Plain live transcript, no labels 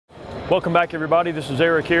Welcome back, everybody. This is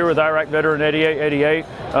Eric here with Iraq Veteran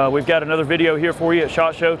 8888. We've got another video here for you at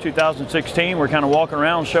SHOT Show 2016. We're kind of walking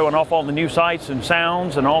around showing off all the new sights and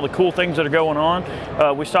sounds and all the cool things that are going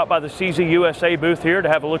on. We stopped by the CZ USA booth here to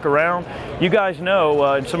have a look around. You guys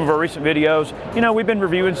know in some of our recent videos, you know, we've been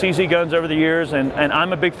reviewing CZ guns over the years, and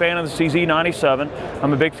I'm a big fan of the CZ 97.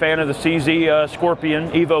 I'm a big fan of the CZ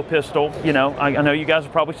Scorpion Evo pistol. You know, I know you guys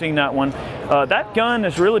have probably seen that one. That gun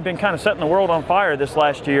has really been kind of setting the world on fire this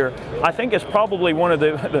last year. I think it's probably one of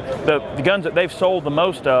the guns that they've sold the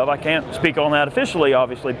most of. I can't speak on that officially,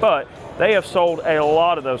 obviously, but they have sold a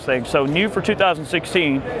lot of those things. So new for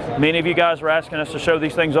 2016, many of you guys were asking us to show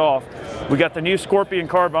these things off. We got the new Scorpion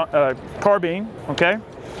carbine, okay?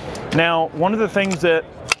 Now, one of the things that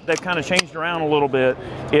they've kind of changed around a little bit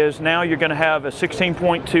is now you're going to have a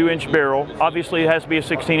 16.2 inch barrel. Obviously, it has to be a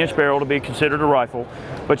 16-inch barrel to be considered a rifle,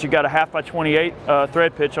 but you got a 1/2 x 28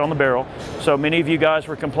 thread pitch on the barrel. So many of you guys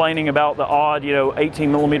were complaining about the odd,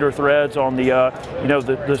 18mm threads on the,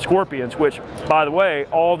 the Scorpions, which, by the way,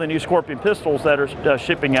 all the new Scorpion pistols that are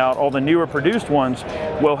shipping out, all the newer produced ones,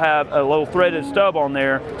 will have a little threaded stub on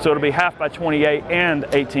there, so it'll be 1/2 x 28 and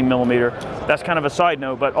 18mm. That's kind of a side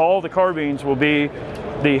note, but all the carbines will be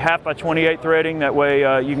the 1/2 x 28 threading. That way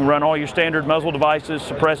you can run all your standard muzzle devices,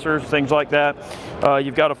 suppressors, things like that.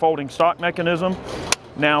 You've got a folding stock mechanism.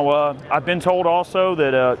 Now, I've been told also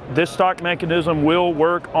that this stock mechanism will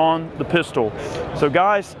work on the pistol. So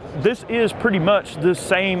guys, this is pretty much the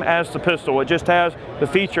same as the pistol. It just has the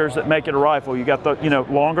features that make it a rifle. You got the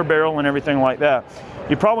longer barrel and everything like that.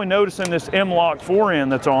 You're probably noticing this M-lock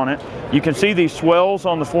forend that's on it. You can see these swells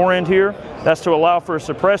on the forend here. That's to allow for a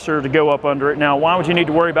suppressor to go up under it. Now, why would you need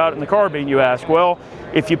to worry about it in the carbine, you ask? Well,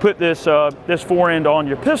 if you put this this forend on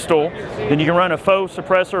your pistol, then you can run a faux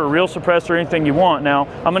suppressor, a real suppressor, anything you want. Now,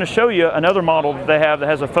 I'm going to show you another model that they have that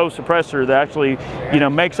has a faux suppressor that actually,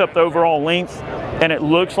 makes up the overall length, and it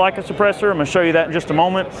looks like a suppressor. I'm going to show you that in just a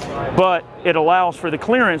moment, but it allows for the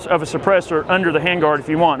clearance of a suppressor under the handguard if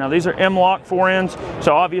you want. Now, these are M-lock forends,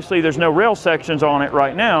 so obviously there's no rail sections on it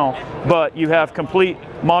right now, but you have complete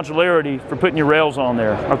modularity for putting your rails on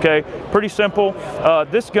there, okay? Pretty simple.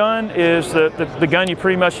 This gun is the gun you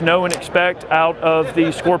pretty much know and expect out of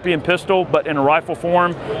the Scorpion pistol, but in a rifle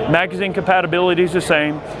form. Magazine compatibility is the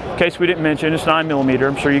same. In case we didn't mention, it's 9mm.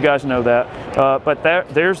 I'm sure you guys know that. But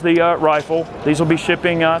there's the rifle. These will be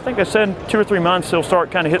shipping, I think I said 2 or 3 months. They'll start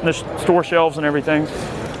kind of hitting the store shelves and everything.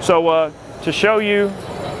 So to show you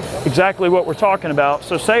exactly what we're talking about,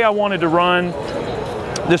 so say I wanted to run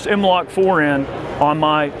this M-lock forend on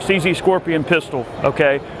my CZ Scorpion pistol,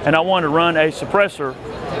 okay, and I want to run a suppressor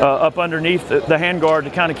up underneath the handguard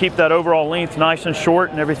to kind of keep that overall length nice and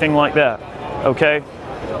short and everything like that, okay.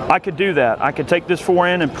 I could do that. I could take this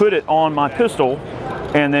forend and put it on my pistol,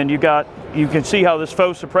 and then you can see how this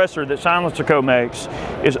faux suppressor that Silencer Co makes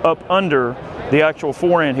is up under the actual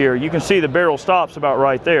forend here. You can see the barrel stops about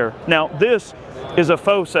right there. Now, this is a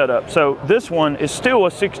faux setup, so this one is still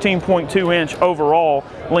a 16.2 inch overall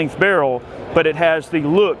length barrel, but it has the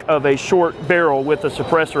look of a short barrel with a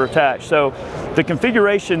suppressor attached. So the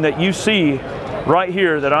configuration that you see right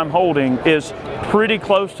here that I'm holding is pretty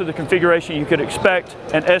close to the configuration you could expect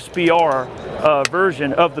an SBR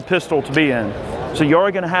version of the pistol to be in. So you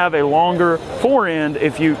are going to have a longer forend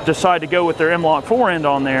if you decide to go with their M-lock forend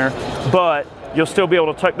on there, but you'll still be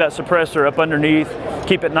able to tuck that suppressor up underneath,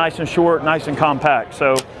 keep it nice and short, nice and compact.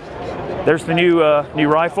 So there's the new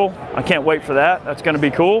rifle. I can't wait for that. That's going to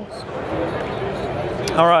be cool.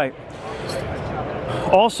 All right.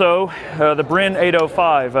 Also, the Bren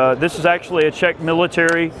 805. This is actually a Czech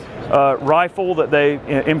military rifle that they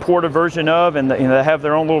import a version of, and they have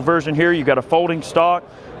their own little version here. You've got a folding stock,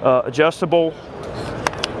 adjustable,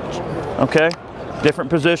 okay, different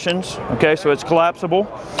positions, okay, so it's collapsible.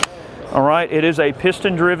 All right, it is a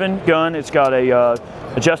piston-driven gun. It's got a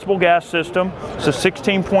adjustable gas system. It's a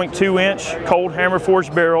 16.2 inch cold hammer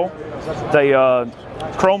forged barrel. They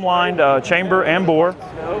chrome-lined chamber and bore,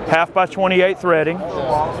 1/2 x 28 threading,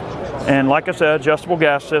 and like I said, adjustable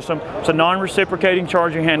gas system. It's a non-reciprocating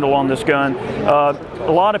charging handle on this gun.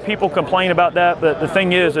 A lot of people complain about that, but the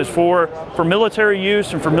thing is for military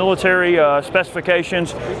use and for military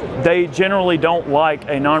specifications, they generally don't like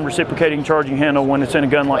a non-reciprocating charging handle when it's in a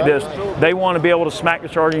gun like this. They want to be able to smack the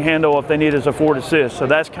charging handle if they need it as a forward assist. So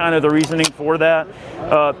that's kind of the reasoning for that.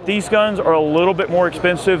 These guns are a little bit more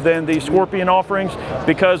expensive than the Scorpion offerings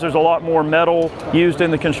because there's a lot more metal used in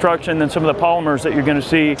the construction than some of the polymers that you're going to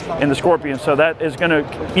see in the Scorpion. So that is going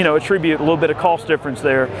to, attribute a little bit of cost difference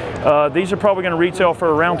there. These are probably going to retail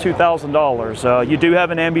for around $2,000. You do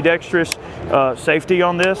have an ambidextrous safety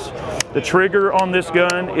on this. The trigger on this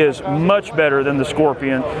gun is much better than the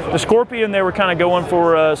Scorpion. The Scorpion, they were kind of going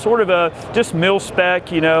for sort of a just mil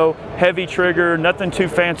spec, you know, heavy trigger, nothing too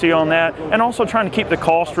fancy on that, and also trying to keep the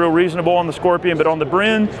cost real reasonable on the Scorpion. But on the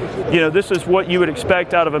Bren, you know, this is what you would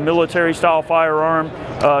expect out of a military style firearm.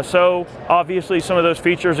 So obviously some of those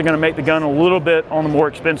features are going to make the gun a little bit on the more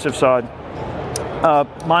expensive side.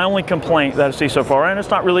 My only complaint that I see so far, and it's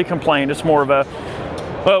not really a complaint, it's more of a,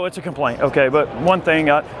 well, it's a complaint, okay, but one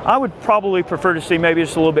thing, I would probably prefer to see maybe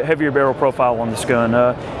just a little bit heavier barrel profile on this gun.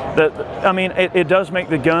 I mean, it does make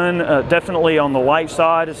the gun definitely on the light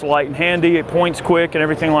side. It's light and handy, it points quick and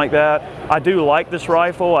everything like that. I do like this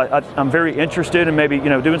rifle. I'm very interested in maybe, you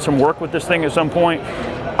know, doing some work with this thing at some point.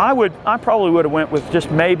 I probably would have went with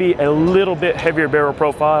just maybe a little bit heavier barrel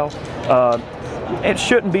profile. It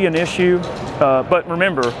shouldn't be an issue, but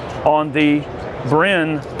remember, on the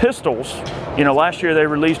Bren pistols, you know, last year they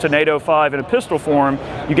released an 805 in a pistol form.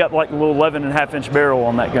 You got like a little 11.5-inch barrel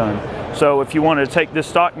on that gun. So if you wanted to take this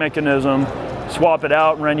stock mechanism, swap it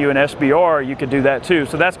out and run you an SBR, you could do that too.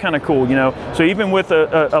 So that's kind of cool, you know. So even with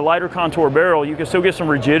a lighter contour barrel, you can still get some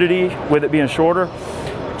rigidity with it being shorter.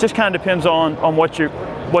 It just kind of depends on what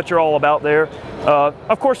you're all about there.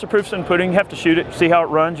 Of course, the proof's in the pudding. You have to shoot it, see how it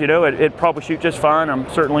runs. You know, it probably shoot just fine. I'm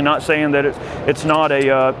certainly not saying that it's not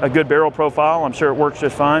a good barrel profile. I'm sure it works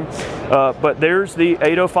just fine. But there's the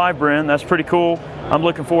 805 Bren. That's pretty cool. I'm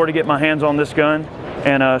looking forward to getting my hands on this gun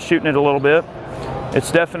and shooting it a little bit.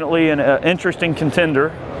 It's definitely an interesting contender.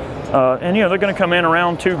 And you know, they're going to come in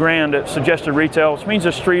around $2,000 at suggested retail, which means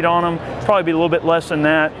the street on them probably be a little bit less than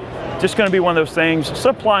that. Just going to be one of those things,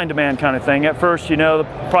 supply and demand kind of thing. At first, you know, the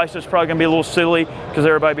price is probably going to be a little silly because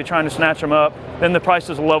everybody be trying to snatch them up. Then the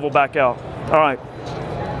prices will level back out. All right.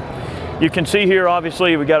 You can see here,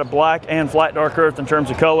 obviously, we got a black and flat dark earth in terms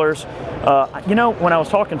of colors. You know, when I was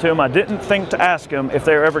talking to them, I didn't think to ask them if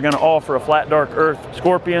they were ever going to offer a flat dark earth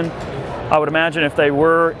Scorpion. I would imagine if they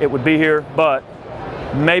were, it would be here, but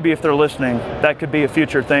maybe if they're listening, that could be a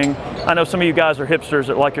future thing. I know some of you guys are hipsters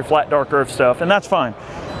that like your flat dark earth stuff, and that's fine.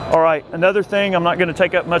 All right, another thing, I'm not going to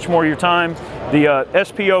take up much more of your time, the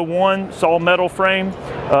SP01 saw metal frame.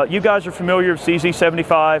 You guys are familiar with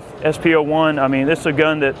CZ75, SP01. I mean, this is a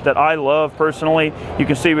gun that I love personally. You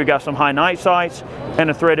can see we got some high night sights and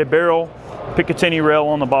a threaded barrel, Picatinny rail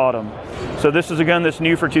on the bottom. So this is a gun that's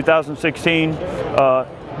new for 2016.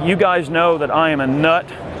 You guys know that I am a nut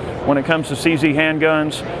when it comes to CZ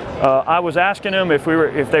handguns. I was asking them if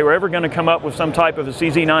they were ever going to come up with some type of a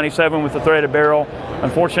CZ97 with a threaded barrel.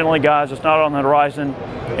 Unfortunately, guys, it's not on the horizon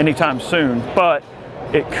anytime soon, but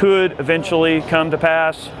it could eventually come to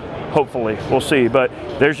pass. Hopefully, we'll see. But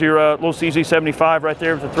there's your little CZ75 right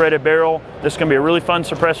there with the threaded barrel. This is going to be a really fun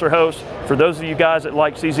suppressor host. For those of you guys that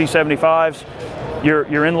like CZ75s,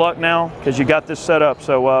 you're in luck now because you got this set up.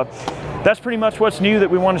 So that's pretty much what's new that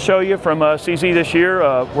we want to show you from CZ this year.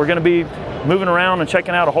 We're going to be moving around and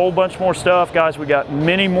checking out a whole bunch more stuff. Guys, we got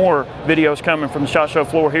many more videos coming from the SHOT Show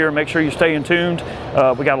floor here. Make sure you stay tuned.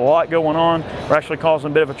 We got a lot going on. We're actually causing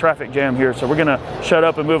a bit of a traffic jam here, so we're going to shut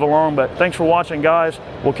up and move along. But thanks for watching, guys.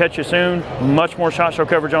 We'll catch you soon. Much more SHOT Show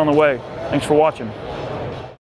coverage on the way. Thanks for watching.